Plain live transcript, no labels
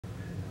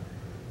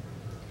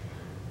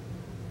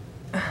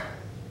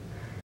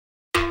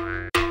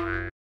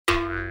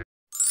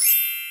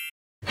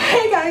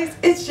guys,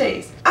 it's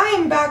Chase. I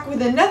am back with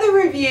another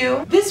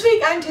review. This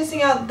week I'm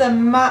testing out the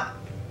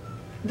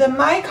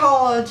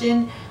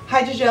Collagen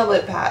Hydrogel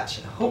lip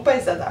patch. Hope I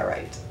said that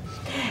right.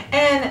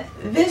 And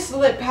this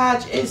lip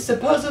patch is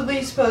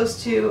supposedly supposed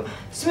to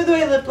smooth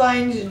away lip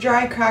lines,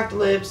 dry cracked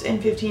lips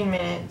in 15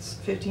 minutes.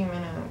 15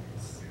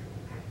 minutes.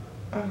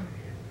 Oh.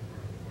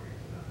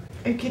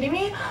 Are you kidding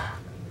me?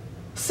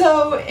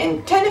 So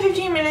in 10 to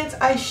 15 minutes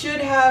I should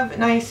have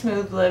nice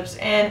smooth lips,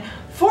 and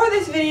for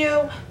this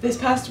video, this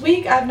past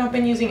week I've not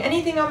been using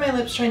anything on my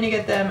lips, trying to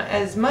get them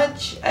as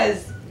much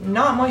as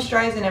not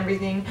moisturized and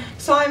everything.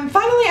 So I'm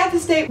finally at the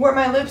state where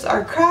my lips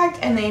are cracked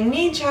and they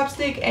need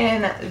chapstick,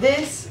 and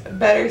this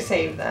better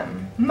save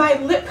them. My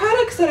lip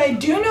products that I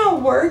do know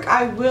work,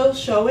 I will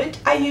show it.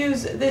 I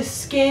use this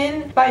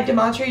Skin by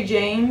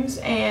James,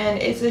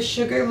 and it's a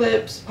Sugar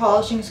Lips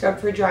polishing scrub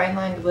for dry and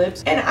lined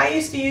lips. And I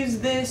used to use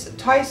this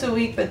twice a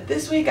week, but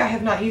this week I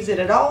have not used it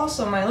at all,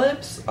 so my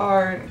lips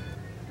are...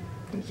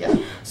 yeah.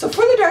 So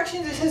for the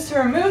directions, it says to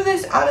remove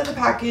this out of the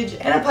package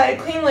and apply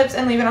to clean lips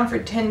and leave it on for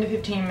 10 to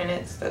 15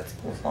 minutes. That's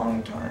a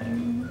long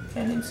time,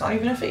 and it's not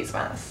even a face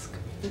mask.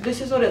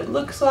 This is what it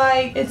looks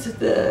like. It's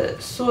the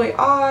Soy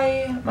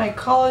Eye, my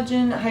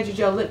Collagen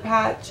Hydrogel lip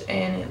patch,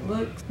 and it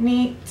looks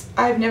neat.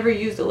 I've never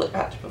used a lip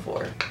patch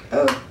before.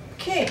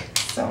 Okay,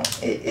 so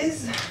it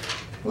is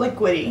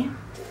liquidy.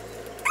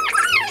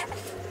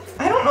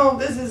 I don't know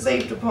if this is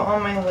safe to put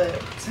on my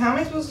lips. How am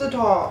I supposed to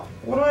talk?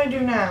 What do I do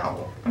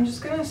now? I'm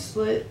just gonna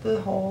slit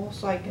the hole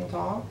so I can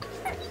talk.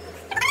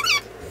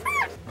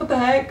 What the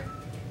heck?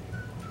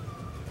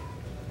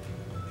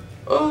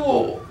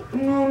 Oh,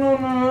 no.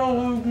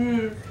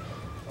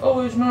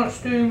 Oh, it's not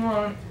staying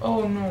on.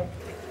 Oh no.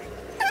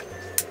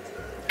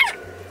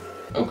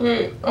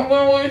 Okay, I'm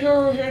gonna wait here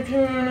for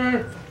 15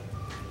 minutes.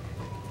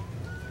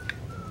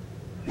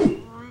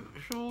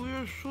 So we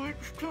have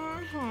switched to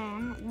my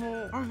phone.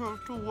 Well, I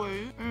have to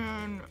wait,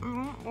 and I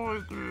don't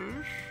like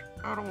this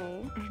at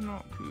all. It's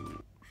not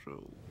cute, so...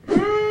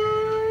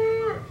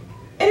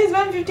 It has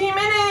been 15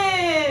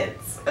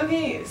 minutes!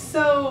 Okay,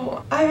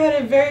 so I've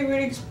had a very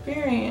weird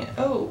experience.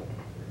 Oh,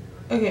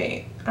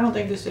 okay, I don't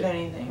think this did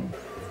anything.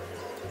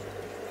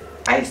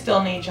 I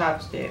still need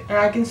chapstick, and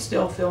I can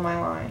still feel my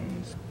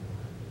lines.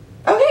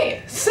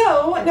 Okay,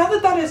 so now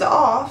that that is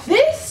off,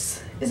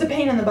 this is a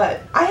pain in the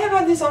butt. I have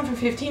had this on for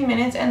 15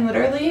 minutes and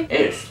literally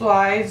it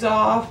slides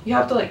off. You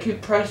have to like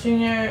keep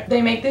pressing it.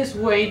 They make this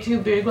way too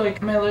big,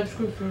 like my lips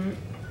go through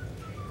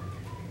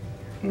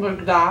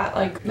like that.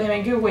 Like they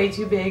make it way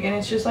too big, and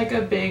it's just like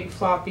a big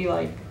floppy,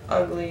 like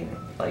ugly,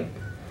 like...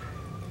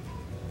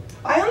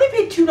 I only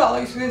paid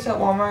 $2 for this at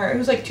Walmart. It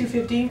was like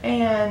 $2.50,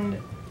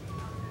 and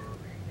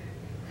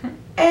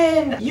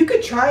you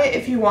could try it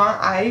if you want.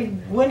 I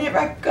wouldn't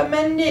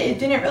recommend it. It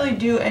didn't really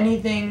do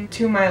anything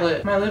to my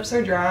lip. My lips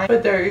are dry,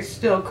 but they're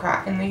still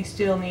cracked and they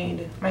still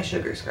need my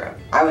sugar scrub.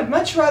 I would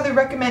much rather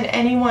recommend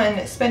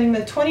anyone spending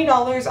the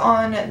 $20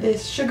 on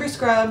this sugar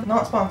scrub,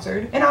 not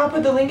sponsored, and I'll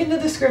put the link in the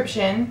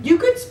description. You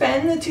could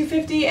spend the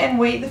 $2.50 and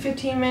wait the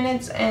 15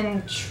 minutes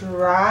and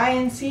try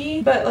and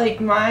see, but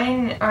like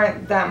mine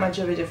aren't that much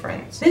of a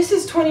difference. This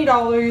is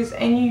 $20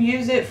 and you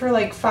use it for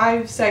like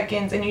 5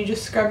 seconds and you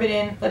just scrub it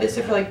in, let it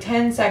sit for like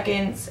 10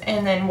 seconds,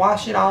 and then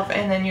wash it off,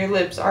 and then your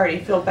lips already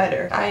feel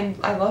better. I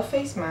love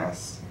face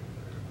masks,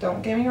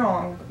 don't get me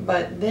wrong,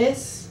 but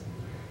this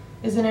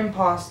is an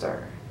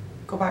imposter.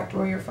 Go back to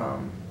where you're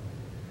from.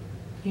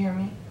 You hear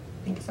me?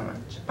 Thank you so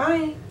much.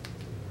 Bye.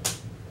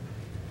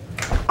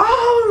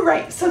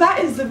 Alright, so that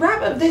is the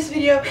wrap of this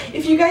video.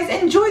 If you guys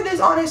enjoyed this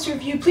honest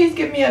review, please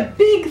give me a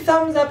big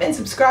thumbs up and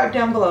subscribe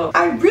down below.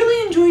 I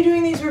really enjoy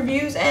doing these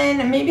reviews,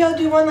 and maybe I'll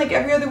do one like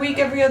every other week,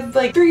 every other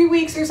like 3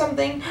 weeks or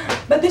something.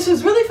 But this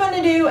was really fun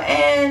to do,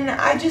 and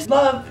I just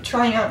love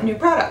trying out new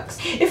products.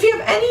 If you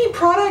have any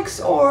products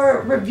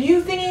or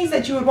review thingies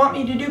that you would want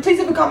me to do, please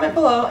leave a comment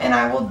below and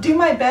I will do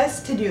my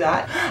best to do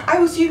that. I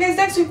will see you guys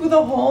next week with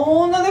a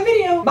whole nother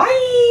video.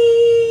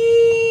 Bye!